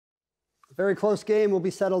A very close game will be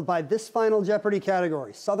settled by this Final Jeopardy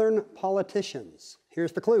category, Southern politicians.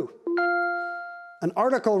 Here's the clue. An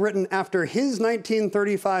article written after his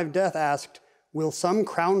 1935 death asked, "Will some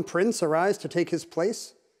crown prince arise to take his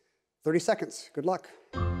place?" 30 seconds. Good luck.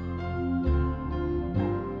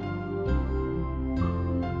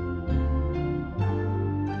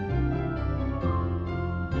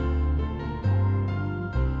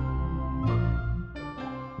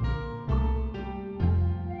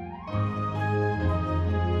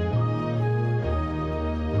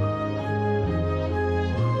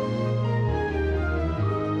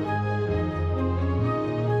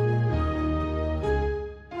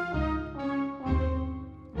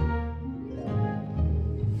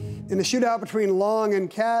 In a shootout between Long and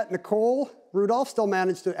Kat, Nicole Rudolph still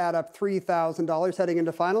managed to add up $3,000 heading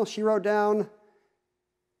into final. She wrote down,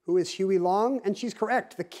 who is Huey Long? And she's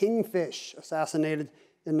correct, the kingfish assassinated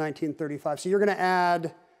in 1935. So you're going to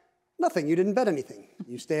add nothing. You didn't bet anything.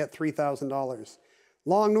 You stay at $3,000.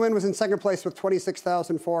 Long Nguyen was in second place with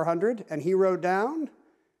 $26,400, and he wrote down,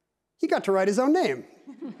 he got to write his own name.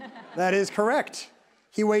 That is correct.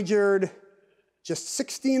 He wagered just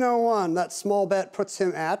 $16.01. That small bet puts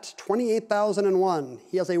him at $28,001.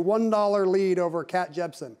 He has a $1 lead over Kat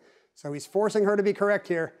Jepson. So he's forcing her to be correct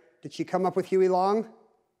here. Did she come up with Huey Long?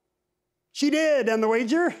 She did, and the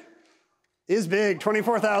wager is big,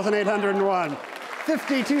 $24,801.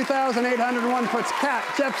 $52,801 puts Kat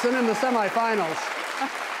Jepson in the semifinals.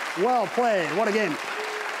 Well played, what a game.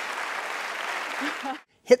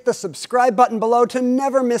 Hit the subscribe button below to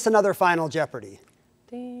never miss another Final Jeopardy.